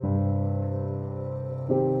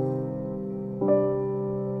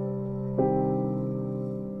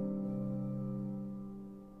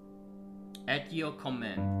At your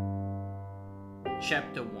command.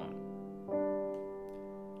 Chapter 1.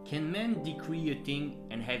 Can man decree a thing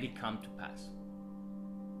and have it come to pass?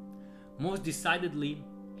 Most decidedly,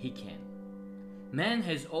 he can. Man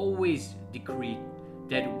has always decreed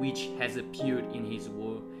that which has appeared in his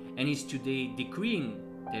word, and is today decreeing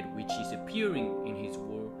that which is appearing in his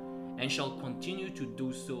word, and shall continue to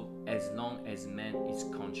do so as long as man is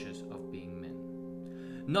conscious of being man.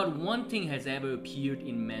 Not one thing has ever appeared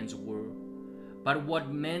in man's word, but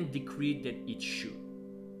what man decreed that it should.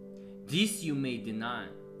 This you may deny,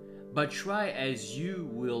 but try as you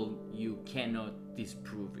will, you cannot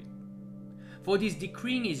disprove it. For this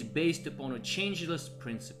decreeing is based upon a changeless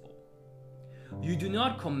principle. You do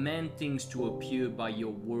not command things to appear by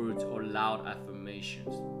your words or loud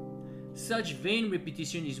affirmations. Such vain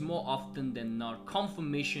repetition is more often than not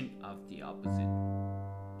confirmation of the opposite.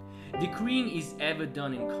 Decreeing is ever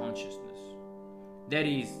done in consciousness. That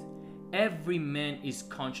is, every man is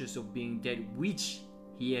conscious of being that which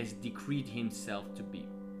he has decreed himself to be.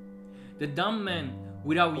 The dumb man,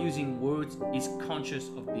 without using words, is conscious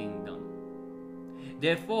of being dumb.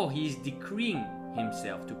 Therefore, he is decreeing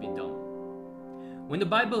himself to be dumb. When the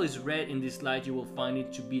Bible is read in this light, you will find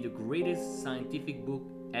it to be the greatest scientific book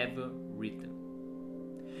ever written.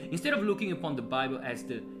 Instead of looking upon the Bible as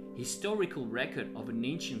the historical record of an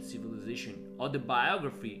ancient civilization or the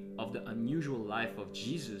biography of the unusual life of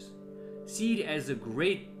Jesus, see it as a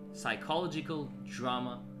great psychological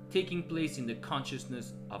drama taking place in the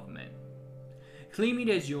consciousness of man. Claim it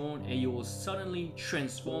as your own, and you will suddenly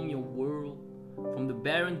transform your world from the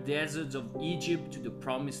barren deserts of Egypt to the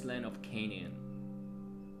promised land of Canaan.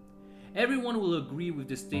 Everyone will agree with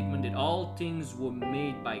the statement that all things were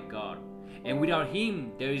made by God, and without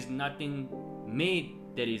Him there is nothing made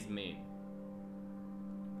that is made.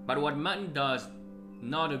 But what man does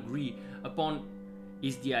not agree upon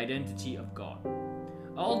is the identity of God.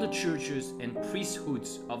 All the churches and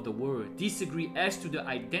priesthoods of the world disagree as to the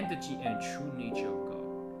identity and true nature of God.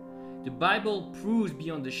 The Bible proves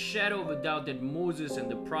beyond the shadow of a doubt that Moses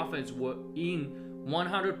and the prophets were in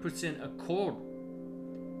 100% accord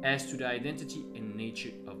as to the identity and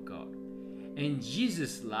nature of God. And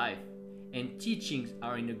Jesus' life and teachings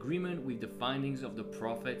are in agreement with the findings of the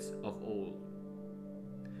prophets of old.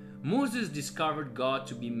 Moses discovered God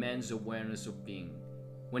to be man's awareness of being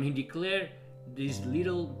when he declared these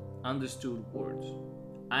little understood words: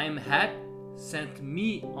 I am hath sent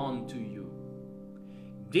me unto you.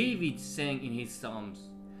 David sang in his Psalms,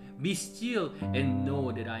 Be still and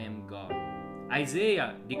know that I am God.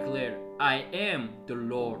 Isaiah declared, I am the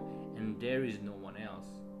Lord, and there is no one else.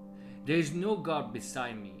 There is no God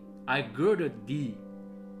beside me. I girded thee,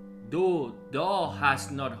 though thou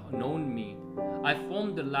hast not known me. I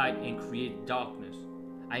form the light and create darkness.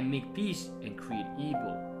 I make peace and create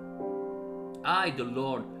evil. I, the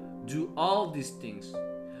Lord, do all these things.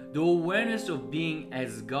 The awareness of being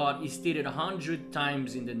as God is stated 100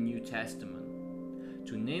 times in the New Testament.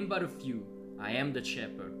 To name but a few, I am the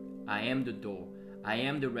shepherd, I am the door, I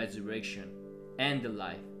am the resurrection and the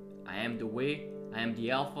life. I am the way, I am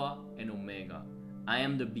the Alpha and Omega. I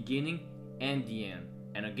am the beginning and the end.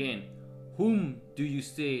 And again, whom do you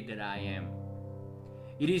say that I am?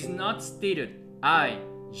 It is not stated, I,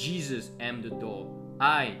 Jesus, am the door.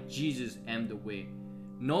 I, Jesus, am the way.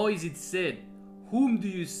 Nor is it said, whom do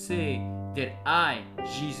you say that I,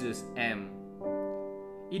 Jesus, am?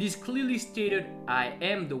 It is clearly stated, I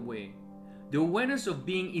am the way. The awareness of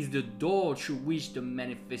being is the door through which the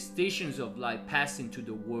manifestations of life pass into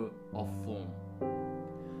the world of form.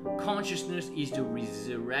 Consciousness is the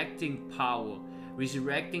resurrecting power,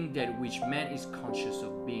 resurrecting that which man is conscious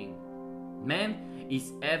of being. Man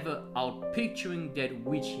is ever outpicturing that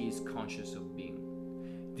which he is conscious of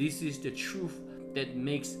being. This is the truth that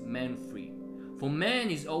makes man free. For man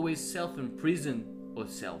is always self-imprisoned or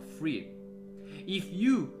self-freed. If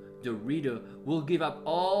you, the reader, will give up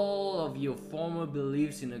all of your former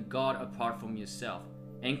beliefs in a God apart from yourself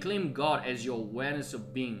and claim God as your awareness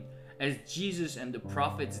of being, as Jesus and the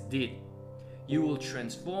prophets did, you will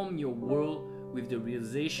transform your world with the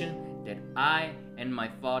realization that I and my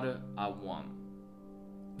Father are one.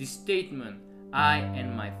 This statement, I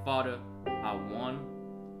and my Father are one,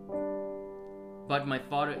 but my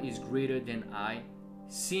Father is greater than I,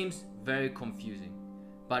 seems very confusing.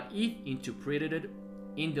 But if interpreted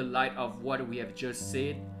in the light of what we have just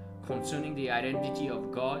said concerning the identity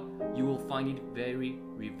of God, you will find it very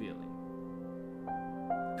revealing.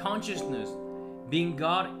 Consciousness, being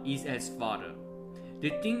God, is as Father. The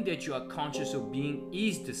thing that you are conscious of being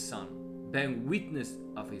is the Son, bear witness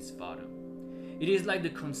of his Father. It is like the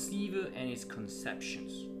conceiver and his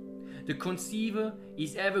conceptions. The conceiver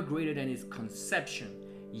is ever greater than his conception,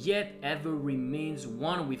 yet ever remains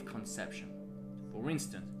one with conception. For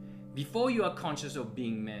instance, before you are conscious of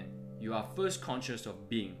being man, you are first conscious of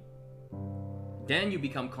being. Then you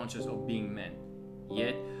become conscious of being man,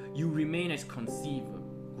 yet you remain as conceiver,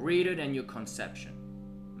 greater than your conception,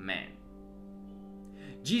 man.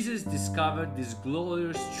 Jesus discovered this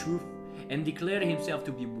glorious truth and declared himself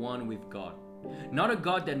to be one with God, not a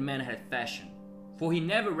God that man had fashioned, for he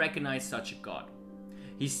never recognized such a God.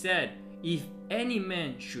 He said, "If any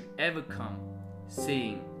man should ever come,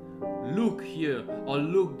 saying, 'Look here,' or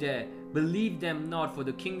 'Look there,' believe them not, for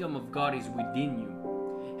the kingdom of God is within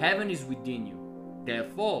you. Heaven is within you.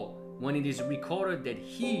 Therefore, when it is recorded that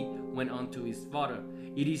he went unto his Father,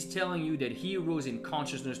 it is telling you that he rose in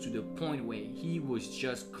consciousness to the point where he was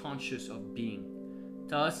just conscious of being,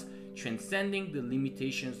 thus transcending the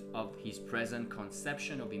limitations of his present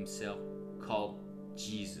conception of himself, called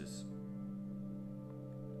Jesus."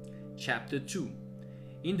 Chapter 2.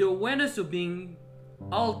 In the awareness of being,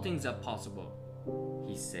 all things are possible.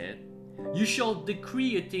 He said, "You shall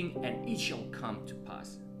decree a thing and it shall come to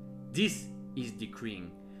pass." This is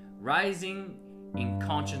decreeing, rising in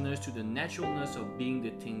consciousness to the naturalness of being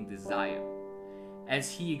the thing desired.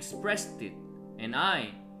 As he expressed it, "And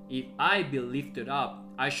if I be lifted up,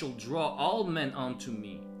 I shall draw all men unto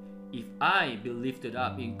me." If I be lifted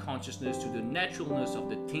up in consciousness to the naturalness of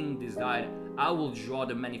the thing desired, I will draw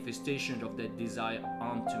the manifestation of that desire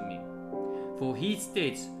unto me. For he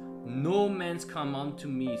states, "No man's come unto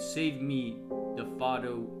me, save me, the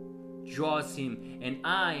Father draws him, and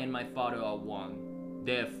I and my Father are one."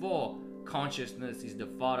 Therefore, consciousness is the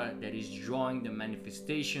Father that is drawing the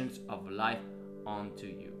manifestations of life unto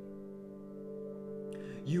you.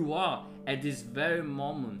 You are, at this very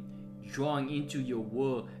moment, drawing into your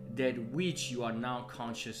world that which you are now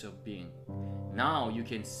conscious of being. Now you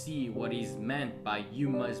can see what is meant by "you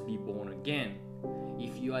must be born again."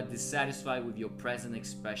 If you are dissatisfied with your present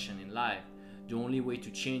expression in life, the only way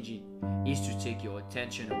to change it is to take your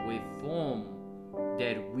attention away from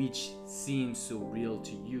that which seems so real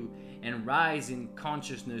to you and rise in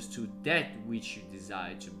consciousness to that which you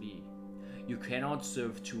desire to be. You cannot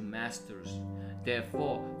serve two masters.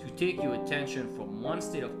 Therefore, to take your attention from one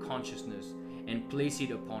state of consciousness and place it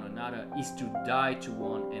upon another is to die to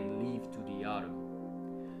one and live to the other.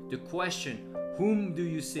 The question, "Whom do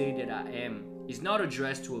you say that I am?" is not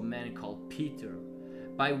addressed to a man called Peter,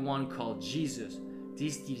 by one called Jesus.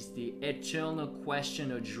 This is the eternal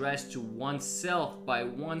question addressed to oneself by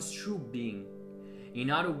one's true being. In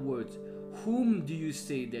other words, whom do you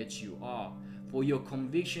say that you are? For your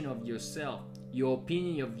conviction of yourself, your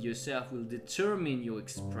opinion of yourself will determine your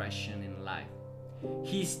expression in life.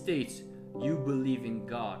 He states, "You believe in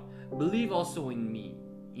God, believe also in me."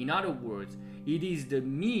 In other words, it is the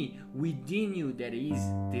me within you that is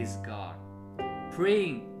this God.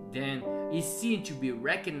 Praying, then, is seen to be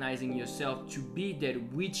recognizing yourself to be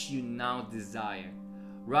that which you now desire,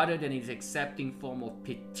 rather than its accepting form of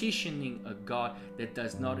petitioning a God that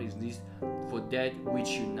does not exist for that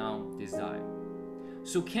which you now desire.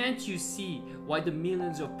 So can't you see why the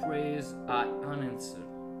millions of prayers are unanswered?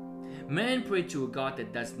 Men pray to a God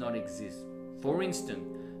that does not exist. For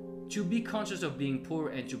instance, to be conscious of being poor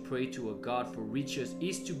and to pray to a God for riches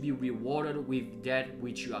is to be rewarded with that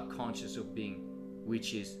which you are conscious of being,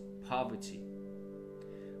 which is poverty.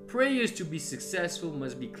 Prayers to be successful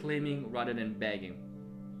must be claiming rather than begging.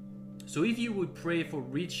 So if you would pray for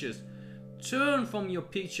riches, turn from your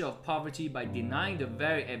picture of poverty by denying the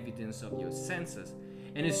very evidence of your senses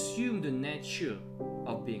and assume the nature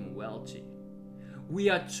of being wealthy. We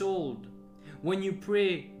are told, when you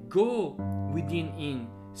pray, go within in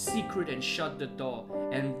secret and shut the door,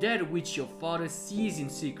 and that which your Father sees in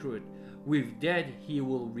secret, with that he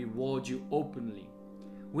will reward you openly.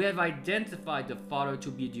 We have identified the Father to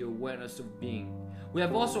be the awareness of being. We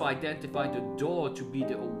have also identified the door to be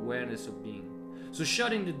the awareness of being. So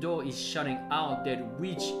shutting the door is shutting out that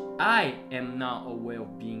which I am now aware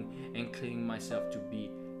of being and claiming myself to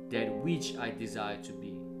be that which I desire to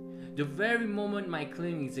be. The very moment my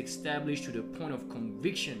claim is established to the point of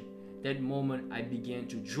conviction, that moment I began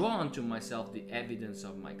to draw unto myself the evidence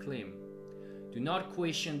of my claim. Do not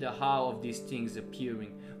question the how of these things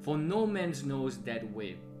appearing, for no man knows that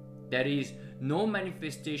way. That is, no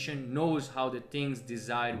manifestation knows how the things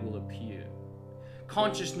desired will appear.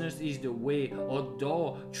 Consciousness is the way or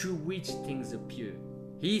door through which things appear.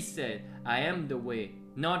 He said, I am the way,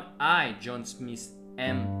 not I, John Smith,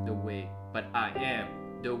 am the way, but I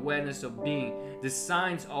am. The awareness of being, the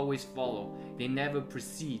signs always follow, they never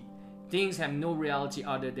precede. Things have no reality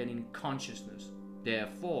other than in consciousness.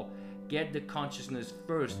 Therefore, get the consciousness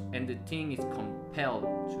first, and the thing is compelled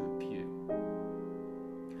to appear.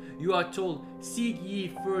 You are told, "Seek ye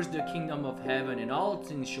first the kingdom of heaven, and all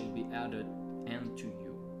things shall be added unto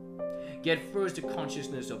you." Get first the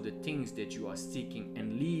consciousness of the things that you are seeking,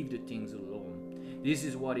 and leave the things alone. This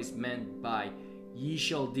is what is meant by, "Ye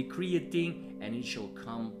shall decree a thing, and it shall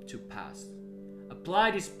come to pass."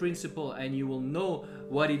 Apply this principle, and you will know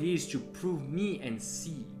what it is to prove me and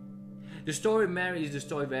see. The story of Mary is the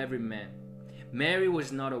story of every man. Mary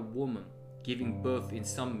was not a woman giving birth in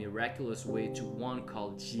some miraculous way to one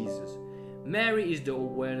called Jesus. Mary is the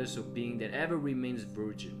awareness of being that ever remains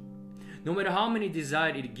virgin, no matter how many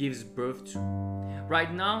desires it gives birth to.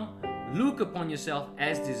 Right now, look upon yourself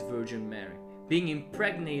as this Virgin Mary, being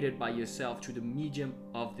impregnated by yourself through the medium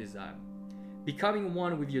of desire, becoming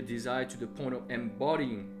one with your desire to the point of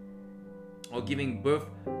embodying or giving birth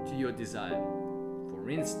to your desire. For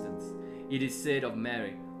instance, it is said of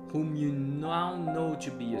Mary, whom you now know to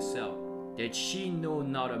be yourself, that she know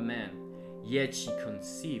not a man, yet she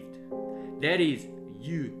conceived. That is,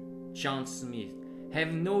 you, John Smith,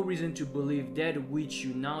 have no reason to believe that which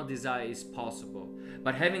you now desire is possible,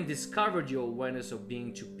 but having discovered your awareness of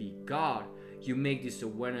being to be God, you make this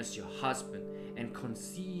awareness your husband and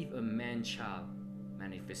conceive a man-child,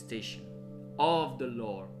 manifestation of the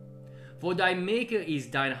Lord. For thy Maker is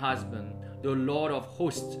thine husband, the Lord of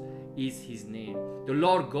hosts is his name. The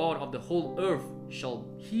Lord God of the whole earth shall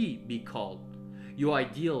he be called. Your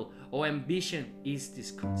ideal or ambition is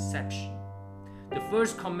this conception. The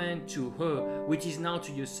first command to her, which is now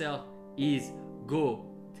to yourself, is, "Go,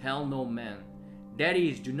 tell no man." That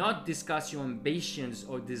is, do not discuss your ambitions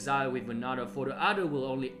or desire with another, for the other will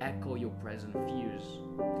only echo your present fears.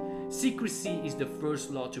 Secrecy is the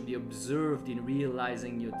first law to be observed in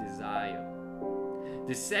realizing your desire.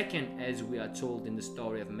 The second, as we are told in the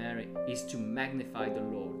story of Mary, is to magnify the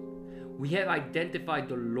Lord. We have identified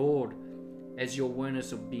the Lord as your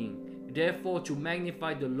awareness of being. Therefore, to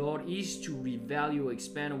magnify the Lord is to revalue or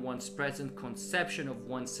expand one's present conception of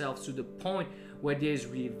oneself to the point where this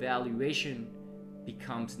revaluation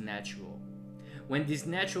becomes natural. When this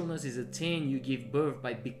naturalness is attained, you give birth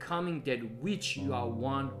by becoming that which you are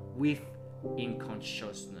one with in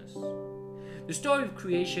consciousness. The story of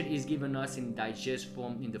creation is given us in digest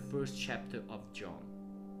form in the first chapter of John.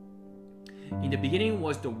 In the beginning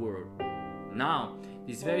was the Word. Now,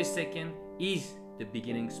 this very second is the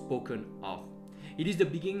beginning spoken of. It is the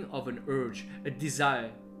beginning of an urge, a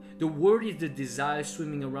desire. The Word is the desire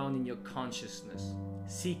swimming around in your consciousness,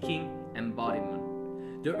 seeking embodiment.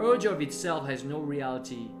 The urge of itself has no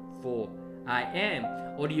reality, for I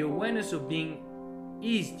am, or the awareness of being,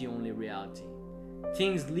 is the only reality.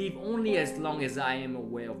 Things live only as long as I am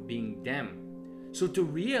aware of being them. So to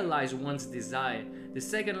realize one's desire, the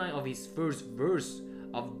second line of his first verse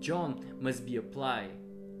of John must be applied.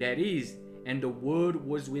 That is, and the Word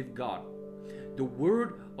was with God. The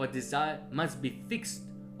word or desire must be fixed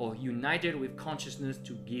or united with consciousness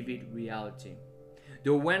to give it reality.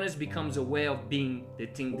 The awareness becomes aware of being the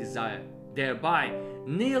thing desired, thereby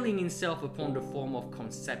nailing itself upon the form of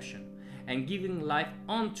conception and giving life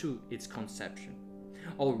unto its conception,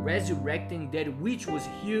 or resurrecting that which was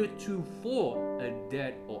heretofore a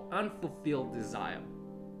dead or unfulfilled desire.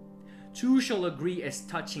 Two shall agree as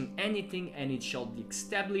touching anything, and it shall be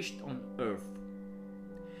established on earth.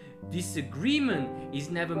 This agreement is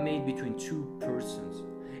never made between two persons.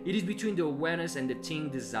 It is between the awareness and the thing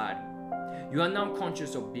desired. You are now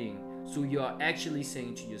conscious of being, so you are actually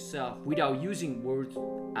saying to yourself, without using words,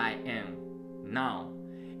 I am. Now,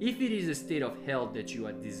 if it is a state of health that you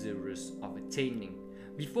are desirous of attaining,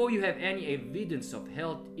 before you have any evidence of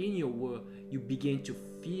health in your world, you begin to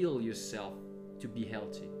feel yourself to be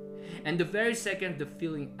healthy. And the very second the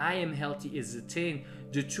feeling I am healthy is attained,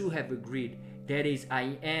 the two have agreed. That is,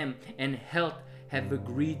 I am and health have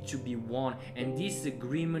agreed to be one, and this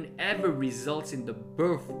agreement ever results in the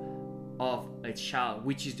birth of a child,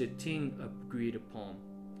 which is the thing agreed upon.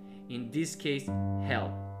 In this case,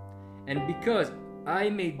 health. And because I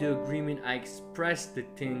made the agreement, I expressed the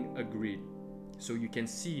thing agreed. So you can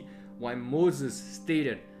see why Moses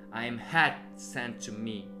stated, I am had sent to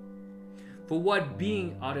me. For what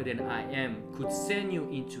being other than I am could send you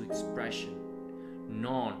into expression?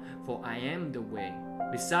 None, for I am the way.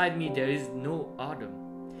 Beside me there is no other.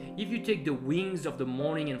 If you take the wings of the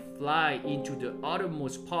morning and fly into the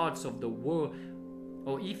uttermost parts of the world,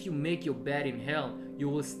 or if you make your bed in hell, you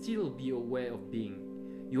will still be aware of being.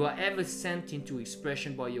 You are ever sent into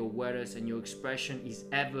expression by your awareness, and your expression is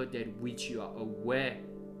ever that which you are aware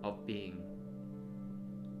of being.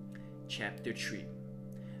 Chapter 3.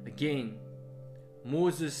 Again,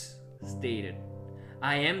 Moses stated,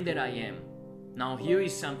 I am that I am. Now here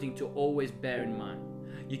is something to always bear in mind.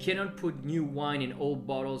 You cannot put new wine in old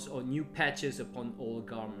bottles or new patches upon old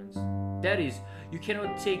garments. That is, you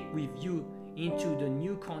cannot take with you into the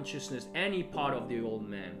new consciousness any part of the old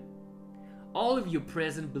man. All of your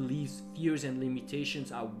present beliefs, fears, and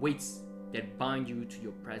limitations are weights that bind you to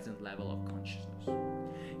your present level of consciousness.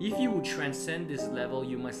 If you would transcend this level,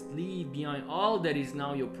 you must leave behind all that is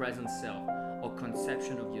now your present self or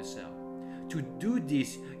conception of yourself. To do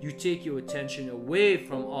this, you take your attention away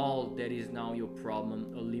from all that is now your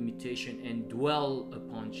problem or limitation and dwell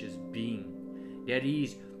upon just being. That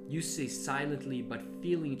is, you say silently but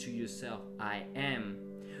feeling to yourself, I am.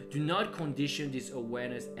 Do not condition this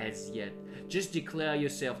awareness as yet. Just declare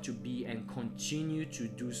yourself to be and continue to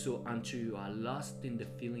do so until you are lost in the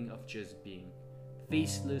feeling of just being,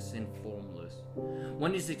 faceless and formless.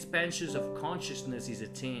 When this expansion of consciousness is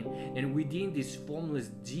attained, and within this formless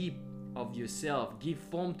deep of yourself, give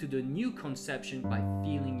form to the new conception by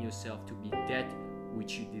feeling yourself to be that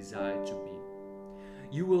which you desire to be.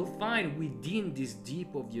 You will find within this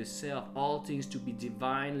deep of yourself all things to be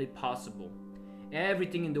divinely possible.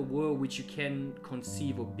 Everything in the world which you can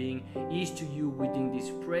conceive of being is to you within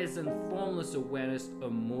this present formless awareness a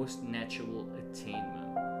most natural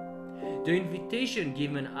attainment. The invitation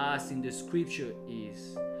given us in the scripture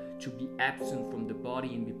is to be absent from the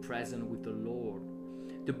body and be present with the Lord.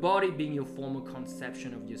 The body being your former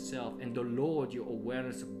conception of yourself and the Lord your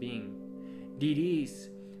awareness of being. This is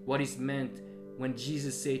what is meant when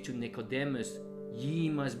Jesus said to Nicodemus, Ye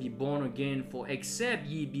must be born again, for except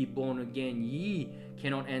ye be born again, ye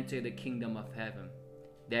cannot enter the kingdom of heaven.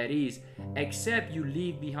 That is, except you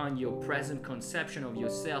leave behind your present conception of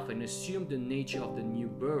yourself and assume the nature of the new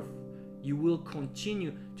birth, you will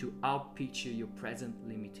continue to outpicture your present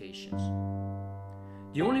limitations.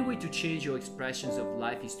 The only way to change your expressions of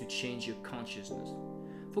life is to change your consciousness.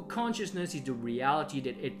 For consciousness is the reality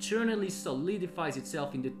that eternally solidifies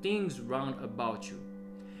itself in the things round about you.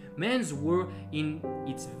 Man's world in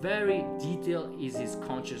its very detail is his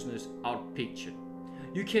consciousness outpictured.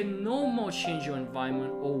 You can no more change your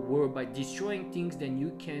environment or world by destroying things than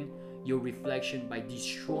you can your reflection by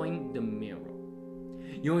destroying the mirror.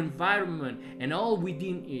 Your environment and all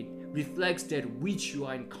within it reflects that which you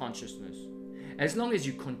are in consciousness. As long as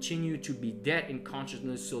you continue to be that in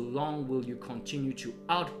consciousness, so long will you continue to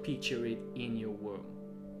outpicture it in your world.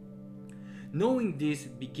 Knowing this,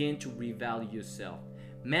 begin to revalue yourself.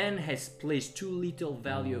 Man has placed too little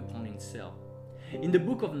value upon himself. In the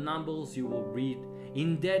book of Numbers you will read,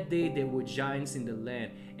 In that day there were giants in the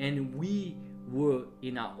land, and we were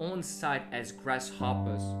in our own sight as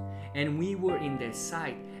grasshoppers, and we were in their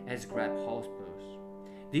sight as grasshoppers.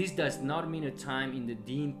 This does not mean a time in the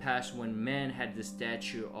dim past when man had the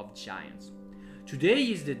stature of giants. Today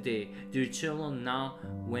is the day, the eternal now,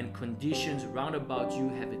 when conditions round about you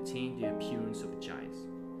have attained the appearance of giants,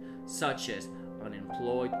 such as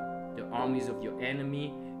unemployed, the armies of your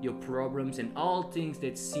enemy, your problems, and all things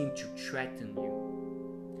that seem to threaten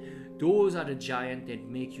you. Those are the giants that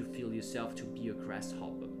make you feel yourself to be a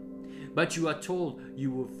grasshopper. But you are told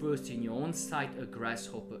you were first in your own sight a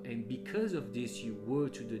grasshopper, and because of this you were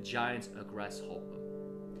to the giants a grasshopper.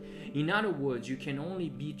 In other words, you can only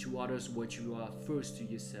be to others what you are first to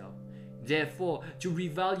yourself. Therefore, to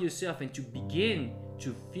revalue yourself and to begin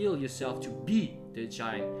to feel yourself to be the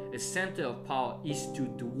giant, a center of power, is to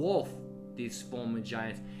dwarf these former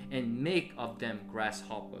giants and make of them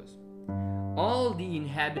grasshoppers. All the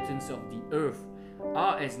inhabitants of the earth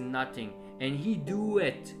are as nothing, and he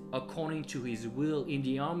doeth according to his will in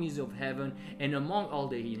the armies of heaven and among all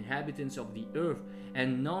the inhabitants of the earth,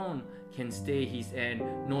 and none can stay his hand,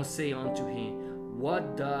 nor say unto him,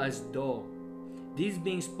 What doest thou? This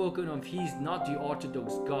being spoken of, he is not the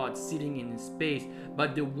orthodox God sitting in space,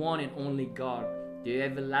 but the one and only God, the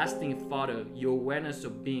everlasting Father, your awareness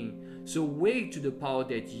of being. So wake to the power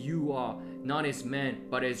that you are, not as man,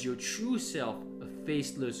 but as your true self, a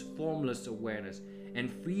faceless, formless awareness,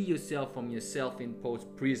 and free yourself from your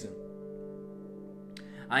self-imposed prison.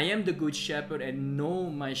 I am the good shepherd, and know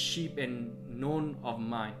my sheep and none of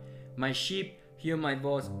mine. My sheep hear my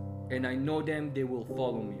voice, and I know them, they will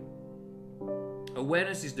follow me.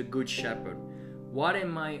 Awareness is the good shepherd. What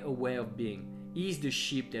am I aware of being? Is the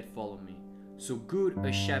sheep that follow me. So good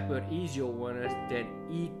a shepherd is your awareness that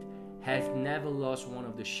it has never lost one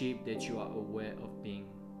of the sheep that you are aware of being.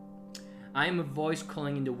 I am a voice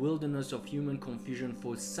calling in the wilderness of human confusion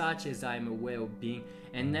for such as I am aware of being,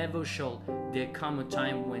 and never shall there come a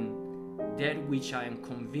time when that which I am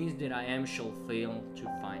convinced that I am shall fail to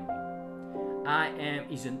find me. I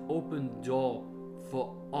am is an open door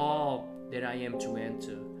for all that I am to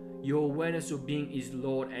enter. Your awareness of being is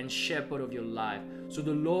Lord and Shepherd of your life. So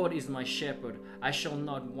the Lord is my Shepherd, I shall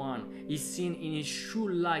not want, is seen in His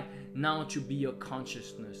true light now to be your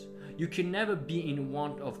consciousness. You can never be in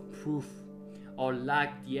want of proof or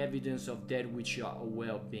lack the evidence of that which you are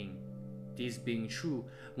aware of being. This being true,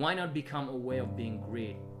 why not become aware of being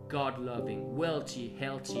great, God-loving, wealthy,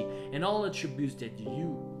 healthy, and all attributes that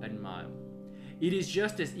you admire? It is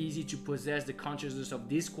just as easy to possess the consciousness of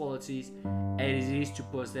these qualities as it is to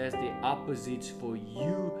possess the opposites, for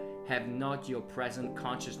you have not your present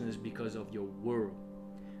consciousness because of your world.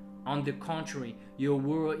 On the contrary, your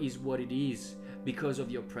world is what it is because of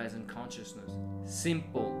your present consciousness.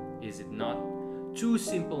 Simple, is it not? Too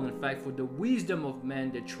simple, in fact, for the wisdom of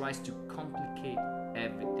man that tries to complicate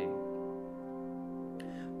everything.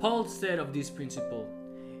 Paul said of this principle,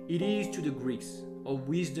 "It is to the Greeks, or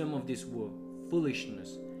wisdom of this world,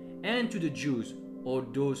 foolishness, and to the Jews, or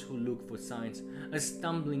those who look for signs, a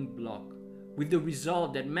stumbling block, with the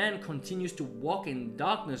result that man continues to walk in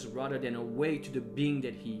darkness rather than away to the being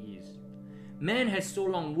that he is. Man has so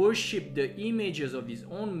long worshipped the images of his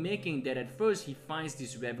own making that at first he finds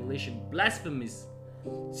this revelation blasphemous,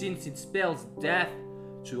 since it spells death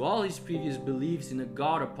to all his previous beliefs in a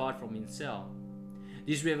God apart from himself.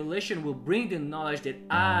 This revelation will bring the knowledge that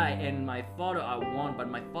I and my Father are one, but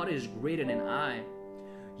my Father is greater than I.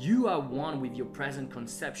 You are one with your present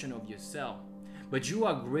conception of yourself, but you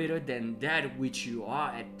are greater than that which you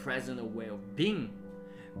are at present aware of being.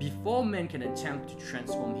 Before man can attempt to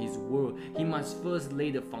transform his world, he must first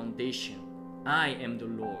lay the foundation. I am the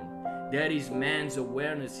Lord. That is man's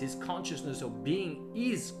awareness, his consciousness of being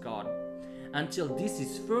is God. Until this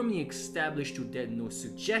is firmly established to that no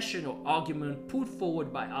suggestion or argument put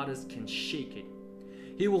forward by others can shake it,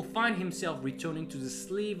 he will find himself returning to the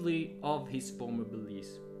slavery of his former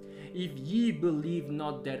beliefs. If ye believe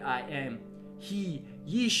not that I am He,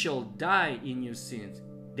 ye shall die in your sins.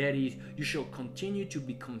 That is, you shall continue to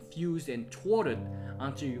be confused and thwarted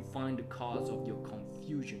until you find the cause of your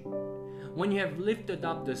confusion. When you have lifted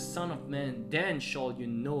up the Son of Man, then shall you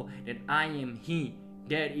know that I am He.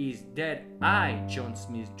 That is, that I, John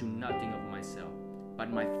Smith, do nothing of myself,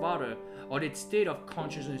 but my Father, or that state of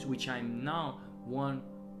consciousness which I am now, one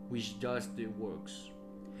which does the works.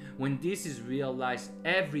 When this is realized,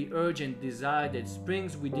 every urge and desire that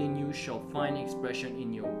springs within you shall find expression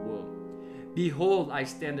in your world. Behold, I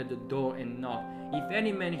stand at the door and knock. If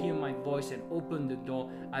any man hear my voice and open the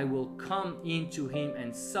door, I will come in to him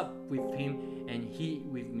and sup with him and he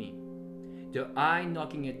with me. The I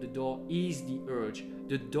knocking at the door is the urge.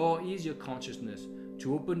 The door is your consciousness.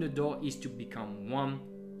 To open the door is to become one,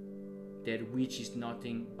 that which is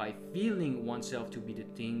nothing, by feeling oneself to be the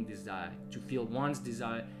thing desired. To feel one's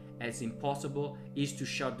desire as impossible is to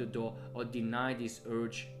shut the door or deny this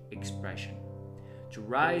urge expression. To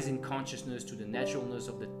rise in consciousness to the naturalness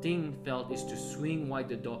of the thing felt is to swing wide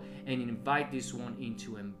the door and invite this one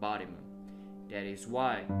into embodiment. That is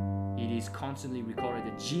why it is constantly recorded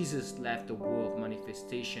that Jesus left the world of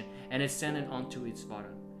manifestation and ascended unto its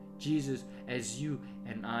Father. Jesus, as you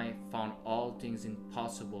and I, found all things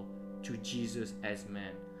impossible to Jesus as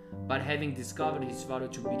man. But having discovered his Father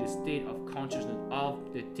to be the state of consciousness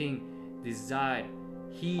of the thing desired,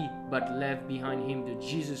 he but left behind him the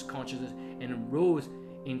Jesus consciousness and rose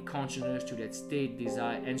in consciousness to that state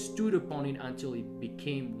desired and stood upon it until he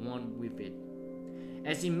became one with it.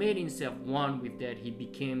 As he made himself one with that, he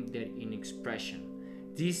became that in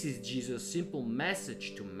expression. This is Jesus' simple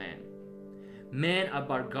message to man. Men are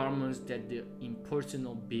but garments that the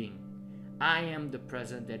impersonal being, I am the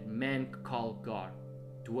present that man call God,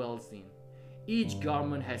 dwells in. Each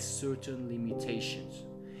garment has certain limitations.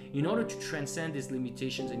 In order to transcend these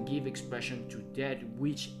limitations and give expression to that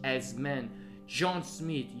which as man, John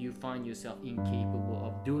Smith, you find yourself incapable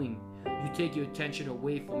of doing, you take your attention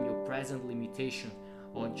away from your present limitations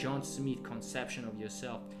or John Smith conception of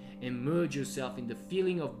yourself and merge yourself in the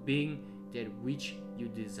feeling of being that which you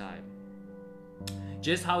desire.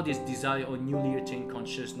 Just how this desire or newly attained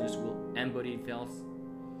consciousness will embody itself,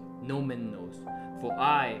 no man knows. For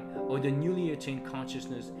I, or the newly attained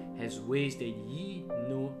consciousness, has ways that ye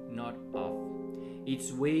know not of.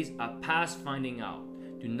 Its ways are past finding out.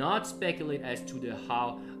 Do not speculate as to the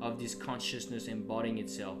how of this consciousness embodying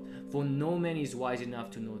itself, for no man is wise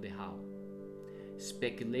enough to know the how.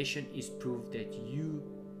 Speculation is proof that you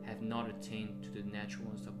have not attained to the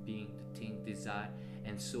naturalness of being the thing desired,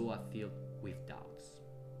 and so are filled with doubts.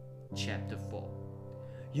 Chapter 4.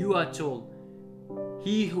 You are told,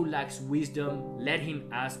 he who lacks wisdom, let him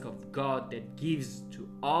ask of God that gives to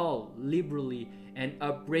all liberally and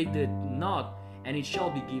upbraideth not, and it shall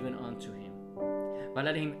be given unto him. But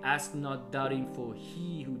let him ask not doubting, for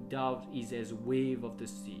he who doubts is as a wave of the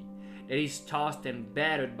sea, that is tossed and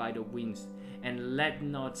battered by the winds. And let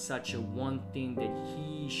not such a one think that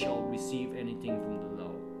he shall receive anything from the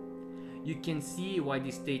Lord. You can see why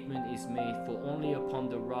this statement is made, for only upon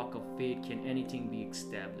the rock of faith can anything be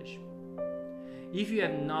established. If you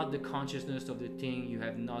have not the consciousness of the thing, you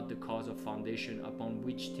have not the cause of foundation upon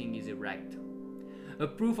which thing is erect. A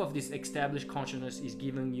proof of this established consciousness is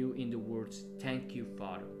given you in the words, "Thank you,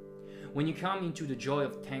 Father." When you come into the joy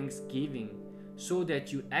of thanksgiving, so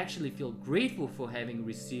that you actually feel grateful for having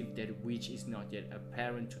received that which is not yet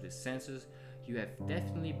apparent to the senses, you have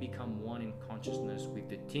definitely become one in consciousness with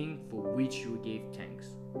the thing for which you gave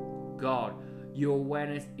thanks. God, your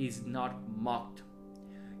awareness is not mocked.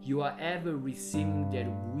 You are ever receiving that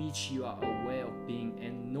which you are aware of being,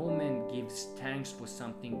 and no man gives thanks for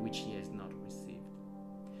something which he has not received.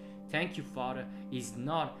 Thank you, Father, is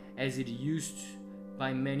not, as it used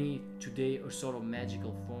by many today, a sort of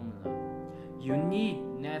magical formula. You need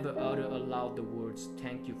never utter aloud the words,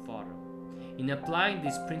 "Thank you, Father." In applying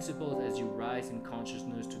these principles as you rise in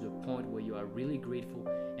consciousness to the point where you are really grateful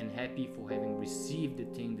and happy for having received the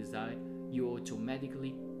thing desired, you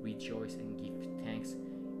automatically rejoice and give thanks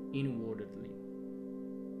inwardly.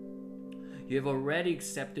 You have already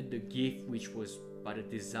accepted the gift which was but a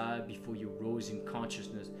desire before you rose in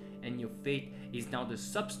consciousness, and your faith is now the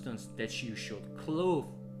substance that you should clothe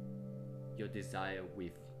your desire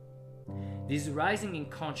with. This rising in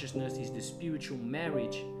consciousness is the spiritual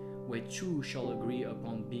marriage where two shall agree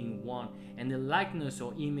upon being one, and the likeness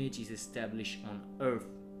or image is established on earth.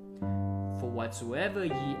 For whatsoever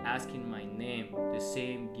ye ask in my name, the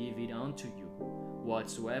same give it unto you.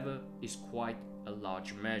 Whatsoever is quite a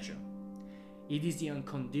large measure. It is the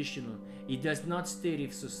unconditional. It does not state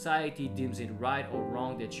if society deems it right or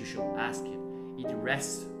wrong that you should ask it. It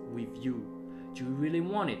rests with you. Do you really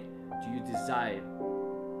want it? Do you desire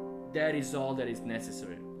it? That is all that is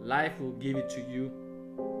necessary. Life will give it to you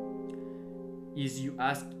is you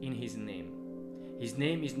ask in His name. His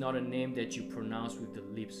name is not a name that you pronounce with the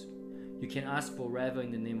lips. You can ask forever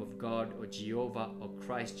in the name of God or Jehovah or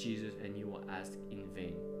Christ Jesus, and you will ask in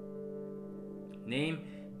vain. Name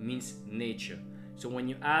means nature. So when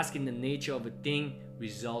you ask in the nature of a thing,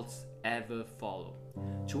 results ever follow.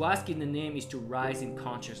 To ask in the name is to rise in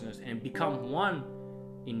consciousness and become one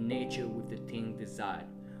in nature with the thing desired.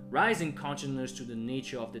 Rise in consciousness to the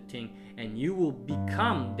nature of the thing, and you will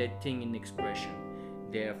become that thing in expression.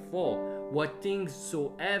 Therefore, what things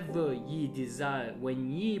soever ye desire,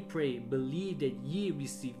 when ye pray, believe that ye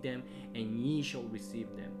receive them, and ye shall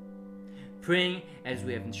receive them. Praying, as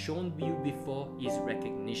we have shown you before, is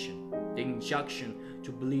recognition. The injunction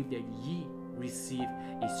to believe that ye receive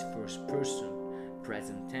is first person,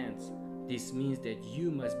 present tense. This means that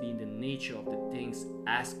you must be in the nature of the things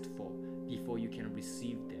asked for before you can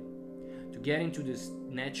receive them. To get into this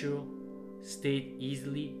natural state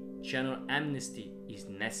easily, general amnesty is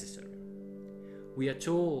necessary. We are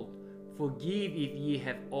told, "Forgive if ye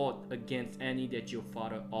have aught against any, that your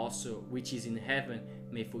Father also, which is in heaven,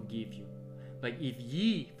 may forgive you. But if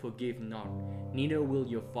ye forgive not, neither will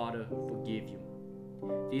your Father forgive you."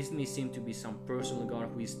 This may seem to be some personal God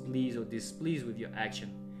who is pleased or displeased with your action,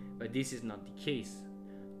 but this is not the case.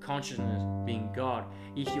 Consciousness being God,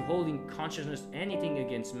 if you hold in consciousness anything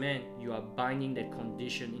against man, you are binding that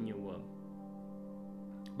condition in your will.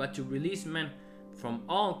 But to release man from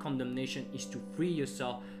all condemnation is to free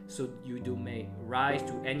yourself so you may rise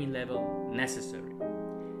to any level necessary.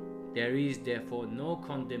 There is therefore no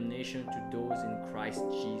condemnation to those in Christ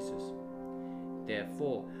Jesus.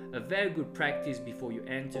 Therefore, a very good practice before you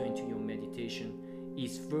enter into your meditation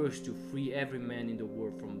is first to free every man in the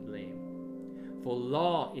world from blame. For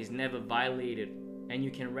law is never violated, and you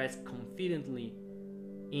can rest confidently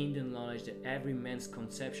in the knowledge that every man's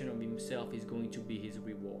conception of himself is going to be his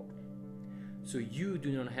reward. So you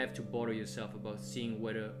do not have to bother yourself about seeing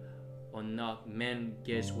whether or not man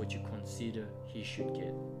gets what you consider he should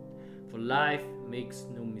get. For life makes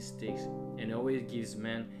no mistakes and always gives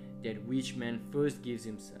man that which man first gives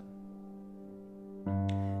himself.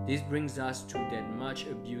 This brings us to that much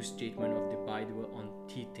abused statement of the Bible on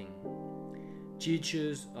teething.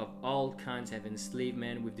 Teachers of all kinds have enslaved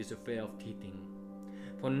men with this affair of teething.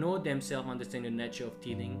 For know themselves understand the nature of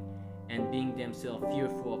teething, and being themselves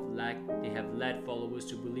fearful of lack, they have led followers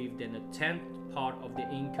to believe that a tenth part of their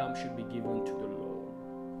income should be given to the Lord.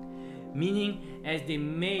 Meaning, as they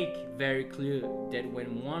make very clear that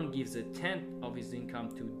when one gives a tenth of his income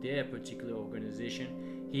to their particular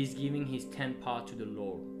organization, he is giving his tenth part to the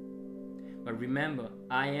Lord. But remember,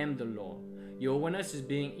 I am the Lord. Your awareness of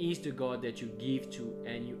being is the God that you give to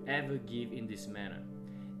and you ever give in this manner.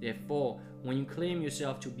 Therefore, when you claim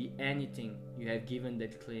yourself to be anything, you have given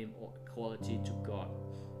that claim or quality to God.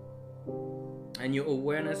 And your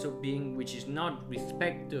awareness of being, which is not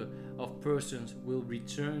respecter of persons, will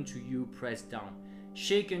return to you pressed down,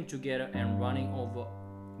 shaken together and running over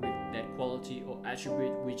with that quality or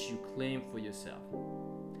attribute which you claim for yourself.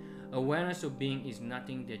 Awareness of being is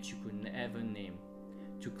nothing that you could ever name.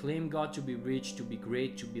 To claim God to be rich, to be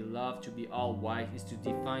great, to be loved, to be all-wise is to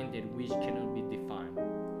define that which cannot be defined.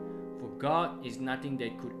 For God is nothing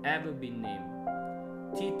that could ever be named.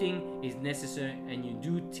 Teaching is necessary and you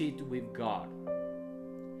do teach with God.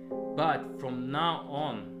 But from now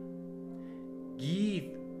on, give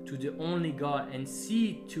to the only God and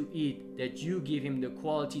see to it that you give Him the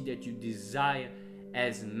quality that you desire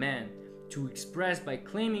as man, to express by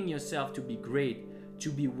claiming yourself to be great,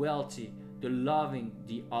 to be wealthy, the loving,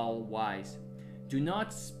 the all-wise. Do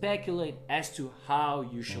not speculate as to how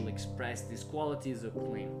you shall express these qualities of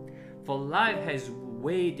claim, for life has a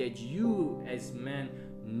way that you as men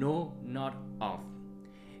know not of.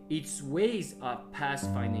 Its ways are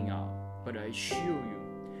past finding out, but I assure you,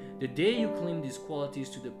 the day you claim these qualities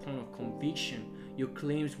to the point of conviction, your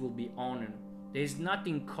claims will be honored. There is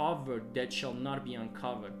nothing covered that shall not be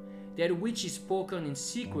uncovered. That which is spoken in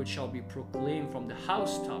secret shall be proclaimed from the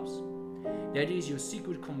housetops. That is your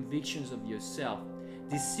secret convictions of yourself.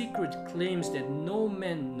 The secret claims that no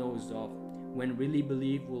man knows of, when really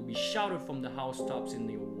believed, will be shouted from the housetops in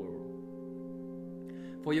your world.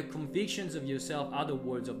 For your convictions of yourself are the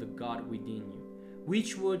words of the God within you,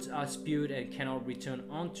 which words are spirit and cannot return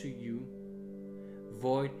unto you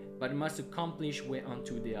void, but must accomplish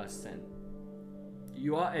whereunto they are sent.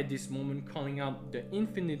 You are at this moment calling out the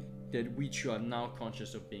infinite that which you are now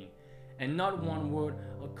conscious of being, and not one word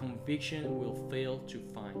or conviction will fail to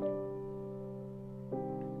find you.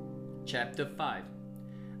 Chapter 5.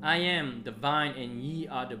 I am the vine and ye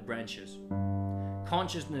are the branches.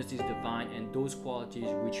 Consciousness is the vine, and those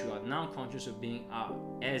qualities which you are now conscious of being are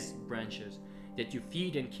as branches that you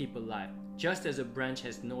feed and keep alive. Just as a branch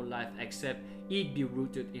has no life except it be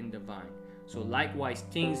rooted in the vine, so likewise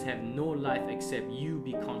things have no life except you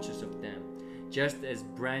be conscious of them. Just as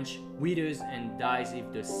branch withers and dies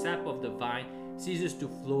if the sap of the vine ceases to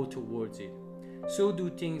flow towards it, so do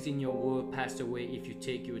things in your world pass away if you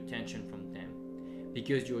take your attention from them.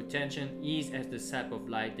 Because your attention is as the sap of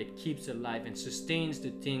life that keeps alive and sustains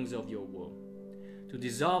the things of your world. To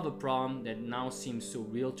dissolve a problem that now seems so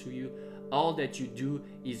real to you, all that you do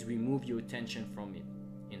is remove your attention from it.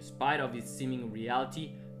 In spite of its seeming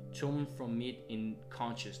reality, turn from it in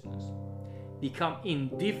consciousness. Become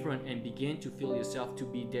indifferent and begin to feel yourself to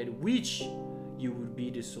be that which you would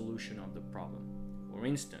be the solution of the problem. For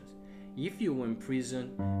instance, if you were in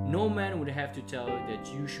prison, no man would have to tell you that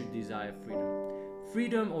you should desire freedom.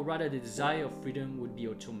 Freedom, or rather the desire of freedom, would be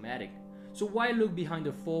automatic. So why look behind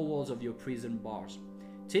the four walls of your prison bars?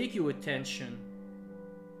 Take your attention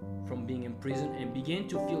from being in prison and begin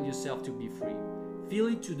to feel yourself to be free. Feel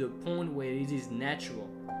it to the point where it is natural.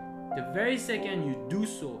 The very second you do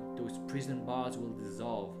so, those prison bars will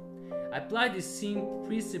dissolve. Apply the same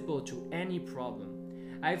principle to any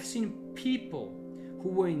problem. I've seen people who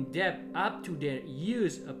were in debt up to their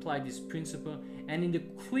ears apply this principle, and in the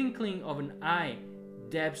twinkling of an eye,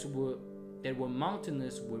 debts that were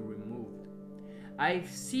mountainous were removed. I've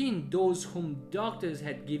seen those whom doctors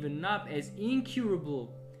had given up as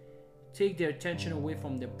incurable take their attention away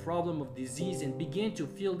from the problem of disease and begin to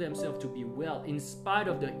feel themselves to be well in spite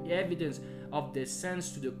of the evidence of their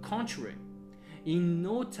sense to the contrary. In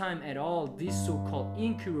no time at all, this so-called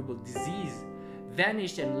incurable disease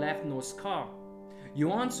vanished and left no scar.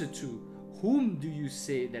 Your answer to whom do you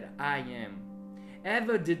say that I am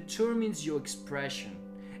ever determines your expression.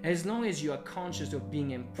 As long as you are conscious of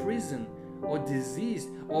being imprisoned or diseased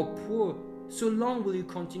or poor, so long will you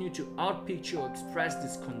continue to outpicture or express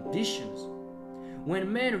these conditions.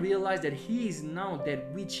 When man realizes that he is now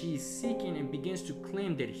that which he is seeking and begins to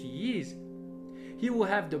claim that he is, he will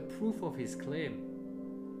have the proof of his claim.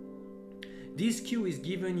 This cue is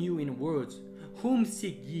given you in words, whom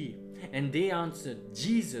seek ye? And they answered,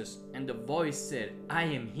 Jesus. And the voice said, I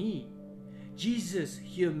am he. Jesus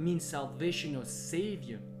here means salvation or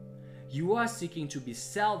savior. You are seeking to be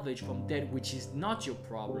salvaged from that which is not your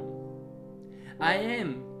problem. I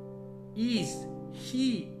am is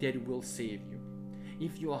he that will save you.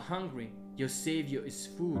 If you are hungry, your savior is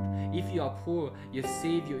food. If you are poor, your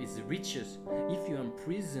savior is riches. If you are in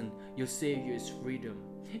prison, your savior is freedom.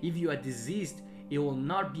 If you are diseased, it will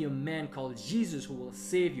not be a man called Jesus who will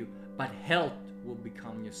save you, but health will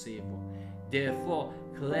become your savior. Therefore,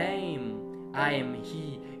 claim I am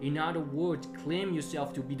He. In other words, claim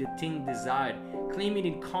yourself to be the thing desired. Claim it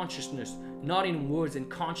in consciousness, not in words, and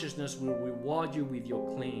consciousness will reward you with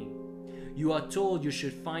your claim. You are told you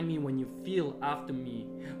should find me when you feel after me.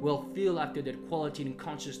 Well, feel after that quality in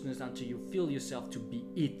consciousness until you feel yourself to be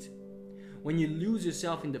it. When you lose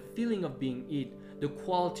yourself in the feeling of being it, the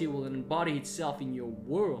quality will embody itself in your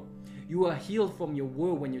world. You are healed from your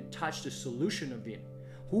world when you touch the solution of it.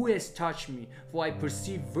 Who has touched me? For I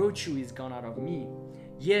perceive virtue is gone out of me.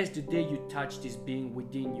 Yes, the day you touch this being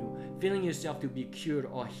within you, feeling yourself to be cured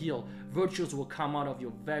or healed, virtues will come out of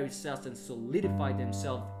your very self and solidify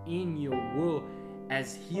themselves in your world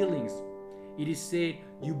as healings. It is said,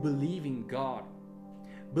 you believe in God.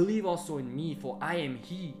 Believe also in me, for I am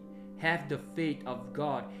He. Have the faith of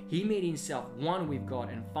God. He made Himself one with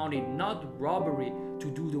God and found it not robbery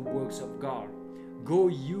to do the works of God. Go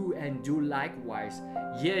you and do likewise.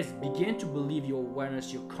 Yes, begin to believe your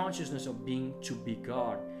awareness, your consciousness of being to be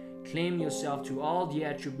God. Claim yourself to all the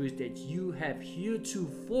attributes that you have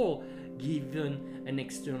heretofore given an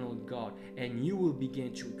external God, and you will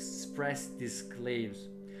begin to express these claims.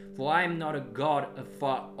 For I am not a God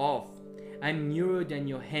afar off. I am nearer than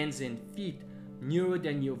your hands and feet, nearer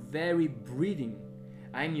than your very breathing.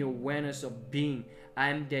 I am your awareness of being. I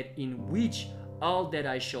am that in which all that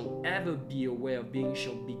I shall ever be aware of being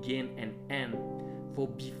shall begin and end. For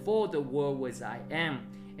before the world was I am,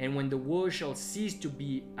 and when the world shall cease to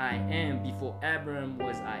be I am, before Abraham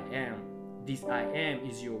was I am. This I am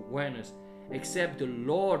is your awareness. Except the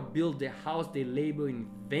Lord build the house, they labor in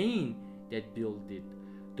vain that build it.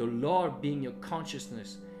 The Lord being your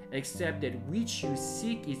consciousness, except that which you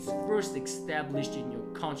seek is first established in your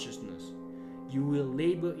consciousness, you will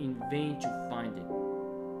labor in vain to find it.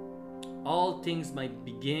 All things might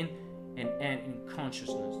begin and end in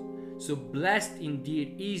consciousness. So blessed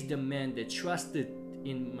indeed is the man that trusted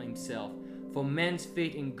in himself, for man's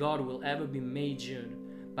faith in God will ever be measured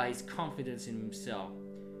by his confidence in himself.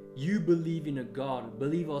 You believe in a God,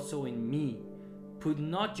 believe also in me. Put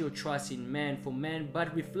not your trust in man, for man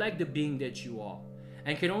but reflect the being that you are,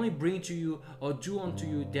 and can only bring to you or do unto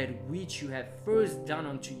you that which you have first done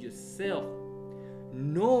unto yourself.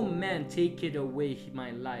 No man taketh away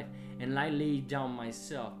my life, and I lay it down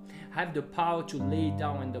myself. I have the power to lay it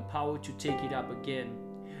down and the power to take it up again.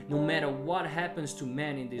 No matter what happens to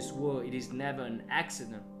man in this world, it is never an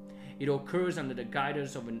accident. It occurs under the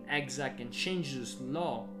guidance of an exact and changeless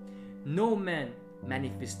law. No man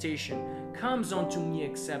manifestation comes unto me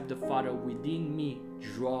except the Father within me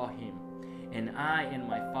draw him. And I and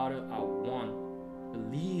my Father are one.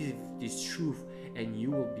 Believe this truth and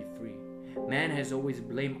you will be free. Man has always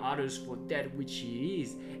blamed others for that which he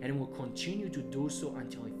is, and will continue to do so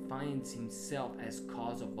until he finds himself as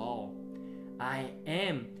cause of all. I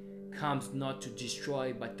am comes not to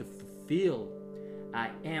destroy but to fulfill. I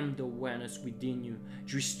am the awareness within you.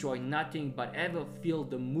 Destroy nothing but ever feel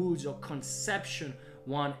the moods or conception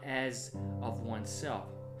one has of oneself.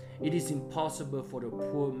 It is impossible for the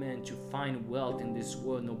poor man to find wealth in this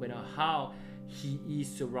world, no matter how he is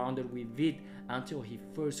surrounded with it, until he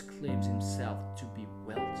first claims himself to be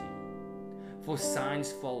wealthy. For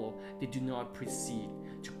signs follow, they do not precede.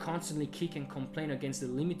 To constantly kick and complain against the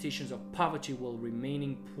limitations of poverty while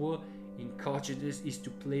remaining poor in consciousness is to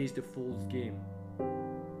play the fool's game.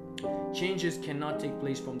 Changes cannot take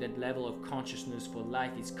place from that level of consciousness, for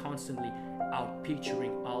life is constantly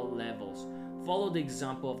outpicturing all levels. Follow the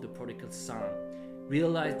example of the prodigal son.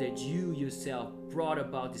 Realize that you yourself brought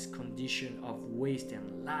about this condition of waste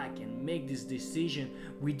and lack, and make this decision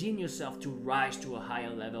within yourself to rise to a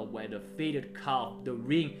higher level where the faded calf, the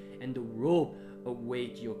ring, and the robe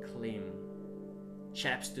await your claim.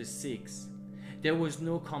 Chapter 6. There was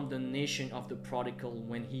no condemnation of the prodigal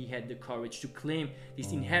when he had the courage to claim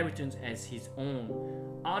this inheritance as his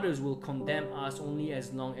own. Others will condemn us only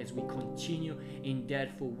as long as we continue in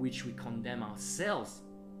that for which we condemn ourselves.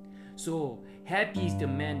 So, happy is the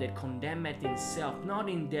man that condemneth himself, not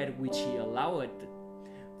in that which he alloweth.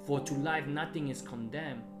 For to life nothing is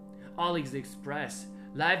condemned. All is expressed.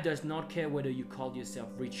 Life does not care whether you call yourself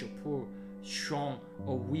rich or poor, strong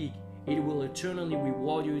or weak. It will eternally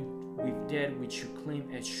reward you with that which you claim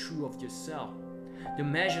as true of yourself. The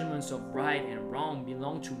measurements of right and wrong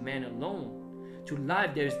belong to man alone. To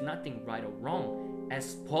life there is nothing right or wrong.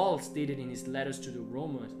 As Paul stated in his letters to the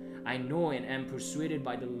Romans, I know and am persuaded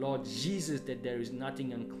by the Lord Jesus that there is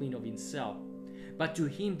nothing unclean of himself. But to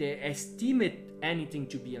him that esteemeth anything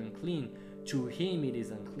to be unclean, to him it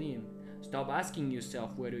is unclean. Stop asking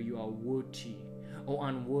yourself whether you are worthy or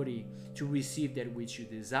unworthy to receive that which you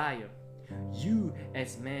desire. You,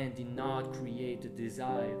 as man, did not create the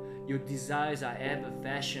desire. Your desires are ever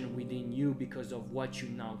fashioned within you because of what you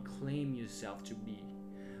now claim yourself to be.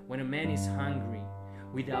 When a man is hungry,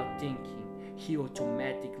 without thinking, he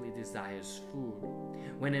automatically desires food.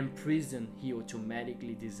 When imprisoned, he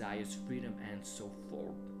automatically desires freedom, and so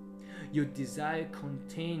forth. Your desire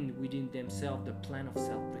contain within themselves the plan of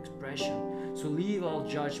self-expression. So leave all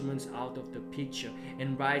judgments out of the picture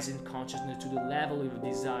and rise in consciousness to the level of your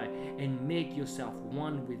desire and make yourself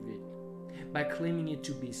one with it by claiming it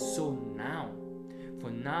to be so now.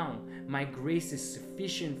 For now, my grace is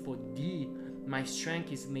sufficient for thee. My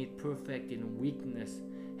strength is made perfect in weakness.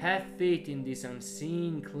 Have faith in this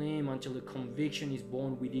unseen claim until the conviction is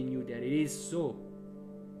born within you that it is so.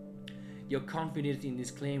 Your confidence in this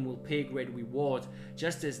claim will pay great rewards,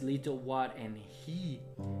 just as little what and he,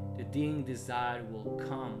 the thing desired, will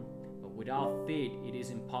come. But without faith, it is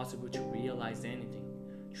impossible to realize anything.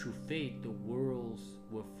 Through faith, the worlds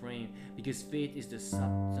were framed, because faith is the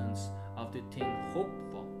substance of the thing hoped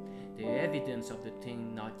for, the evidence of the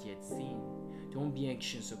thing not yet seen. Don't be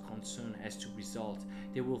anxious or concerned as to results.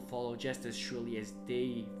 They will follow just as surely as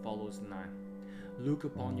day follows night. Look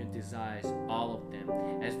upon your desires, all of them,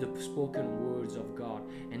 as the spoken words of God,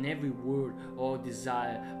 and every word or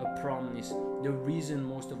desire a promise. The reason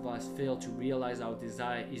most of us fail to realize our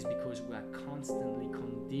desire is because we are constantly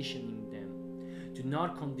conditioning them. Do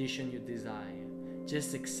not condition your desire.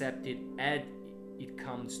 Just accept it as it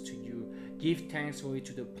comes to you. Give thanks for it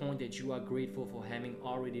to the point that you are grateful for having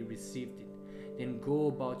already received it. Then go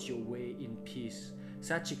about your way in peace.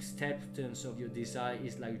 Such acceptance of your desire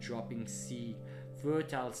is like dropping seed,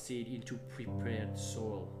 fertile seed, into prepared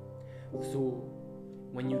soil. So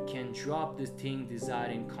when you can drop the thing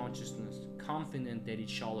desired in consciousness, confident that it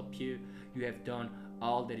shall appear, you have done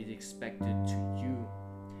all that is expected to you.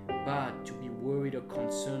 But to be worried or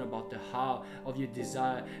concerned about the how of your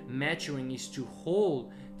desire maturing is to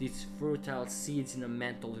hold these fertile seeds in a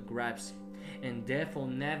mental grasp, and therefore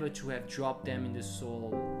never to have dropped them in the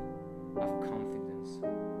soul of confidence.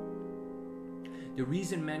 The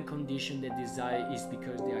reason men condition their desire is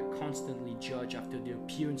because they are constantly judged after the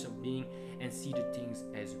appearance of being and see the things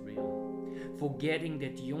as real, forgetting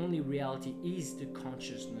that the only reality is the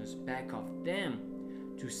consciousness back of them.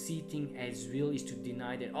 To see things as real is to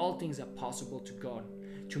deny that all things are possible to God.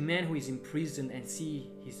 To man who is imprisoned and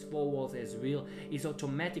see his four walls as real is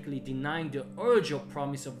automatically denying the urge or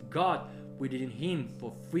promise of God within him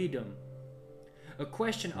for freedom. A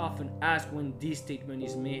question often asked when this statement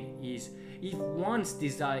is made is, if one's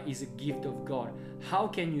desire is a gift of God, how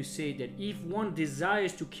can you say that if one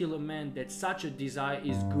desires to kill a man, that such a desire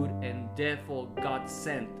is good and therefore God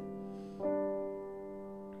sent?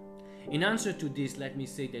 In answer to this, let me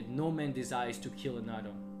say that no man desires to kill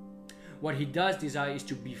another. What he does desire is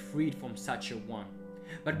to be freed from such a one.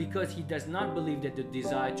 But because he does not believe that the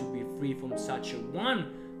desire to be free from such a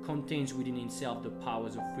one contains within himself the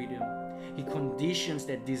powers of freedom, he conditions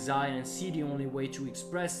that desire and see the only way to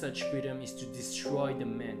express such freedom is to destroy the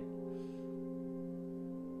man.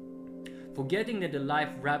 Forgetting that the life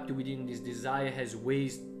wrapped within this desire has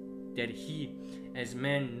ways that he, as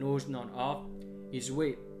man, knows not of, his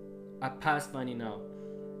way are past finding out.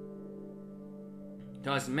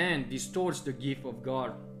 Thus man distorts the gift of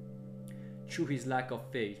God through his lack of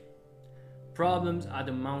faith. Problems are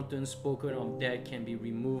the mountains spoken of that can be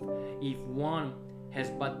removed if one has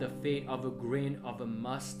but the faith of a grain of a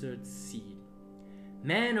mustard seed.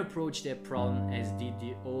 Man approached that problem as did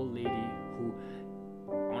the old lady who,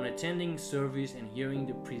 on attending service and hearing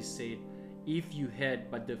the priest say, if you had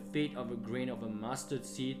but the faith of a grain of a mustard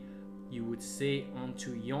seed, you would say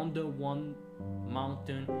unto yonder one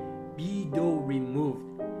mountain, be thou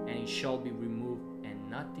removed, and it shall be removed, and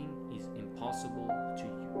nothing is impossible to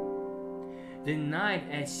you. The night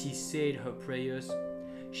as she said her prayers,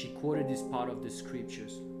 she quoted this part of the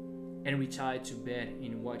scriptures and retired to bed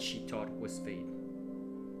in what she thought was faith.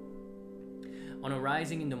 On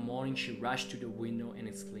arising in the morning, she rushed to the window and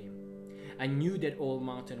exclaimed, I knew that old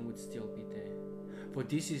mountain would still be there, for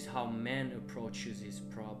this is how man approaches his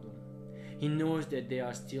problem. He knows that they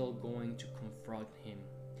are still going to confront him.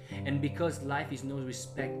 And because life is no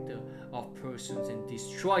respecter of persons and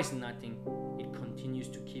destroys nothing, it continues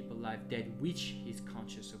to keep alive that which he is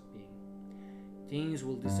conscious of being. Things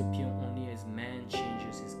will disappear only as man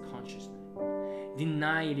changes his consciousness.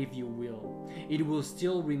 Deny it if you will. It will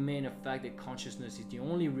still remain a fact that consciousness is the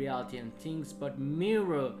only reality and things but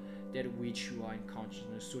mirror that which you are in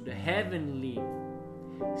consciousness. So the heavenly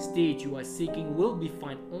state you are seeking will be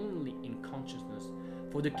found only in consciousness,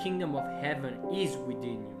 for the kingdom of heaven is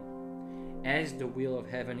within you. as the will of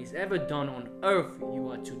heaven is ever done on earth, you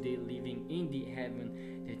are today living in the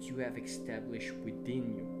heaven that you have established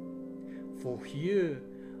within you. For here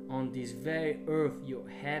on this very earth, your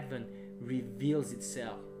heaven reveals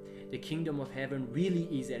itself. The kingdom of heaven really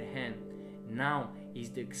is at hand. Now is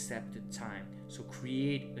the accepted time. So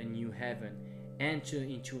create a new heaven, enter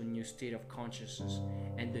into a new state of consciousness,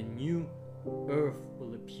 and the new earth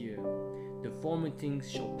will appear. The former things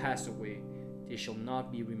shall pass away, they shall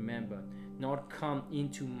not be remembered, not come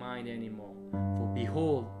into mind anymore. For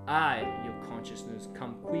behold, I, your consciousness,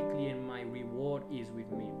 come quickly, and my reward is with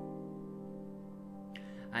me.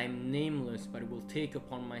 I am nameless, but will take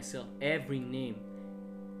upon myself every name,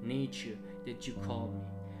 nature that you call me.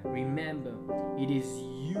 Remember, it is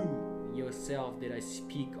you yourself that I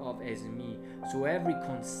speak of as me. So every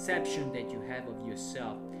conception that you have of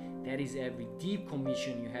yourself, that is every deep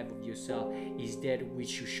conviction you have of yourself, is that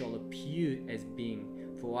which you shall appear as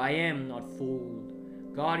being. For I am not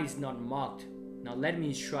fooled. God is not mocked. Now let me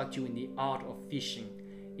instruct you in the art of fishing.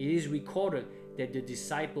 It is recorded that the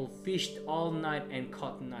disciple fished all night and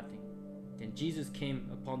caught nothing. Then Jesus came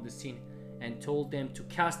upon the scene and told them to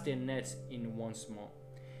cast their nets in once more,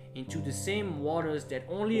 into the same waters that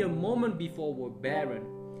only a moment before were barren,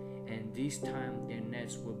 and this time their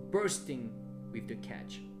nets were bursting with the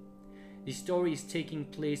catch. This story is taking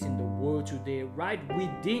place in the world today, right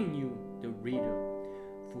within you, the reader.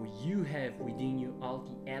 For you have within you all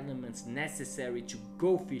the elements necessary to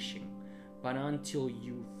go fishing. But until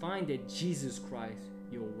you find that Jesus Christ,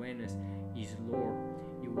 your awareness, is Lord,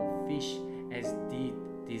 you will fish as did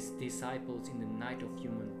these disciples in the night of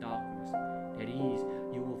human darkness. That is,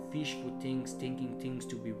 you will fish for things, thinking things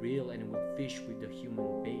to be real, and will fish with the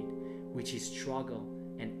human bait, which is struggle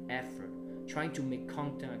and effort, trying to make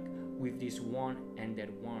contact with this one and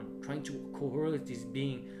that one, trying to coerce this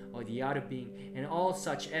being or the other being, and all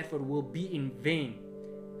such effort will be in vain.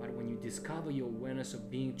 But when you discover your awareness of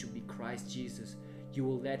being to be Christ Jesus, you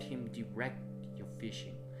will let Him direct your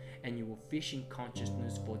fishing, and you will fish in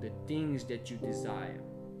consciousness for the things that you desire.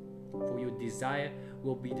 For your desire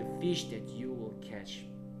will be the fish that you will catch.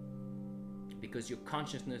 Because your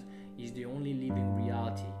consciousness is the only living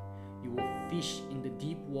reality, you will fish in the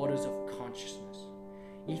deep waters of consciousness.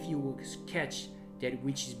 If you will catch that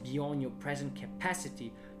which is beyond your present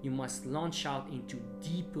capacity, you must launch out into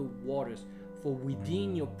deeper waters. For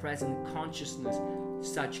within your present consciousness,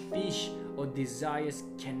 such fish or desires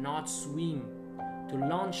cannot swim. To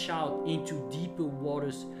launch out into deeper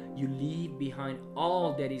waters, you leave behind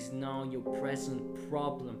all that is now your present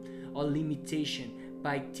problem or limitation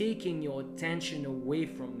by taking your attention away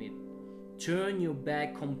from it. Turn your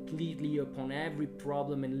back completely upon every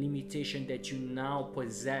problem and limitation that you now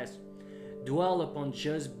possess. Dwell upon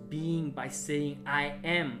just being by saying, I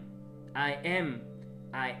am, I am,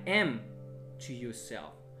 I am, to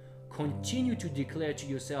yourself. Continue to declare to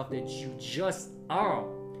yourself that you just are.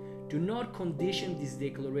 Do not condition this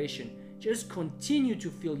declaration. Just continue to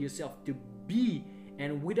feel yourself to be,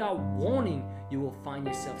 and without warning, you will find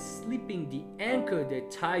yourself slipping the anchor that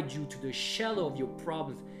tied you to the shallow of your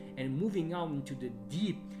problems and moving out into the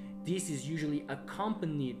deep. This is usually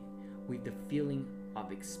accompanied with the feeling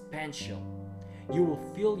of expansion. You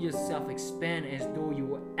will feel yourself expand as though you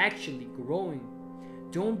were actually growing.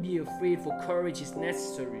 Don't be afraid, for courage is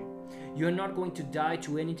necessary. You are not going to die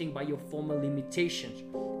to anything by your former limitations,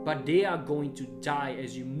 but they are going to die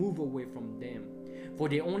as you move away from them. For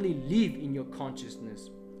they only live in your consciousness.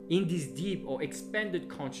 In this deep or expanded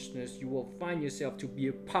consciousness, you will find yourself to be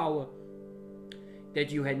a power that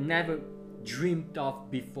you had never dreamed of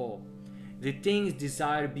before. The things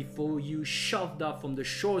desired before you, shoved up from the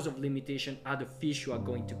shores of limitation, are the fish you are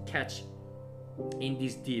going to catch in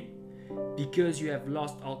this deep. Because you have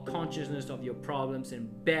lost all consciousness of your problems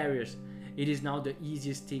and barriers, it is now the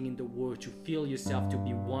easiest thing in the world to feel yourself to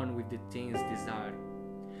be one with the things desired.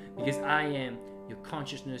 Because I am, your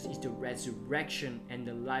consciousness is the resurrection and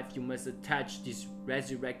the life. You must attach this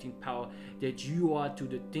resurrecting power that you are to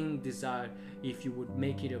the thing desired if you would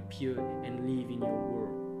make it appear and live in your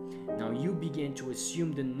world. Now you begin to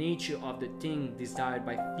assume the nature of the thing desired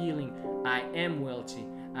by feeling, I am wealthy,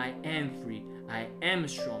 I am free, I am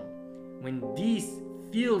strong. When these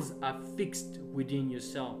feels are fixed within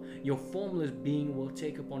yourself, your formless being will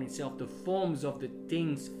take upon itself the forms of the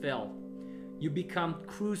things felt. You become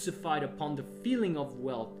crucified upon the feeling of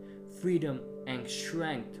wealth, freedom, and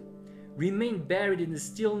strength. Remain buried in the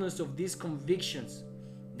stillness of these convictions.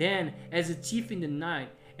 Then, as a thief in the night,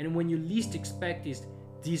 and when you least expect it,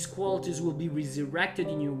 these qualities will be resurrected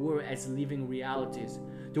in your world as living realities.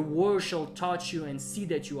 The world shall touch you and see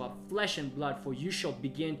that you are flesh and blood, for you shall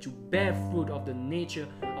begin to bear fruit of the nature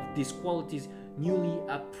of these qualities newly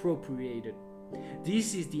appropriated.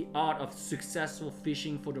 This is the art of successful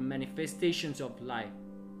fishing for the manifestations of life.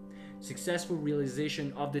 Successful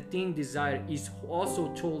realization of the thing desired is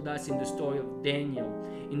also told us in the story of Daniel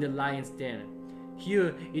in the lion's den.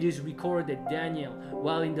 Here it is recorded that Daniel,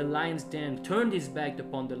 while in the lion's den, turned his back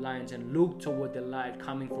upon the lions and looked toward the light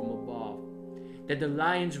coming from above. That the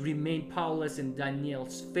lions remained powerless, and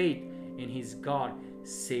Daniel's faith in his God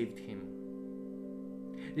saved him.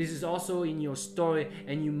 This is also in your story,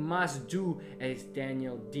 and you must do as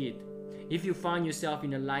Daniel did. If you found yourself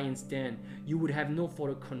in a lion's den, you would have no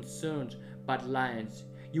further concerns but lions.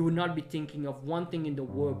 You would not be thinking of one thing in the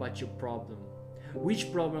world but your problem.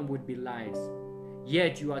 Which problem would be lions?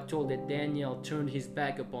 Yet you are told that Daniel turned his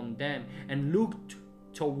back upon them and looked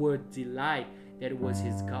toward the light that was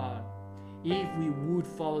his God. If we would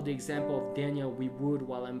follow the example of Daniel, we would,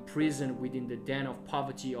 while imprisoned within the den of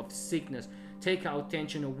poverty, of sickness, take our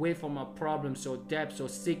attention away from our problems or debts or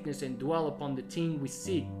sickness and dwell upon the thing we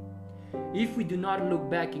seek. If we do not look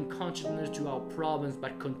back in consciousness to our problems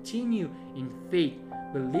but continue in faith,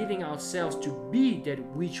 believing ourselves to be that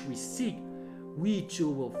which we seek, we too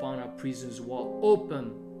will find our prison's wall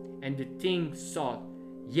open and the thing sought.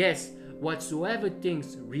 Yes, whatsoever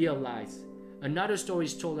things realized. Another story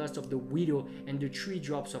is told us of the widow and the 3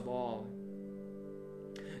 drops of oil.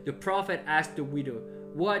 The prophet asked the widow,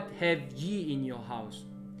 "What have ye in your house?"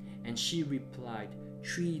 And she replied,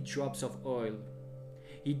 3 drops of oil.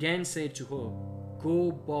 He then said to her,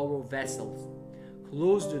 "Go borrow vessels,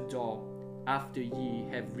 close the door after ye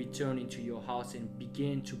have returned into your house, and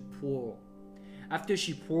begin to pour." After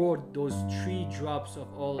she poured those 3 drops of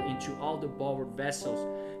oil into all the borrowed vessels,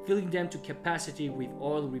 filling them to capacity with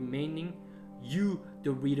oil remaining, you,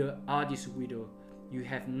 the reader, are this widow. You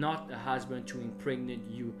have not a husband to impregnate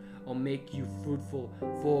you or make you fruitful,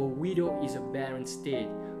 for a widow is a barren state.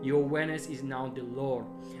 Your awareness is now the Lord,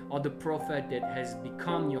 or the prophet that has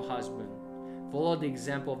become your husband. Follow the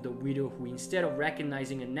example of the widow who, instead of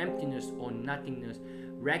recognizing an emptiness or nothingness,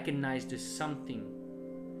 recognized the something.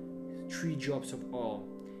 3 drops of oil.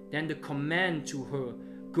 Then the command to her,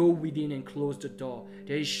 "Go within and close the door."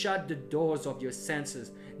 That is, shut the doors of your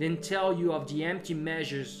senses. Then tell you of the empty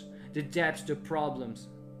measures, the depths, the problems.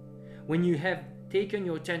 When you have taken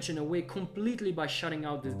your attention away completely by shutting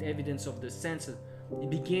out the evidence of the senses, you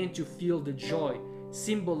begin to feel the joy,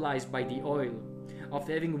 symbolized by the oil, of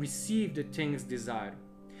having received the things desired.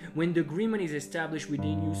 When the agreement is established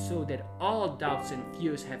within you so that all doubts and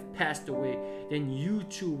fears have passed away, then you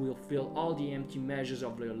too will fill all the empty measures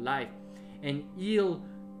of your life, and you'll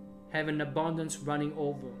have an abundance running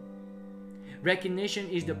over. Recognition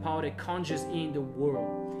is the power that conjures in the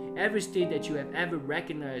world. Every state that you have ever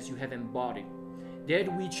recognized, you have embodied.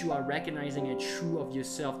 That which you are recognizing and true of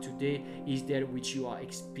yourself today is that which you are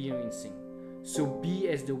experiencing. So be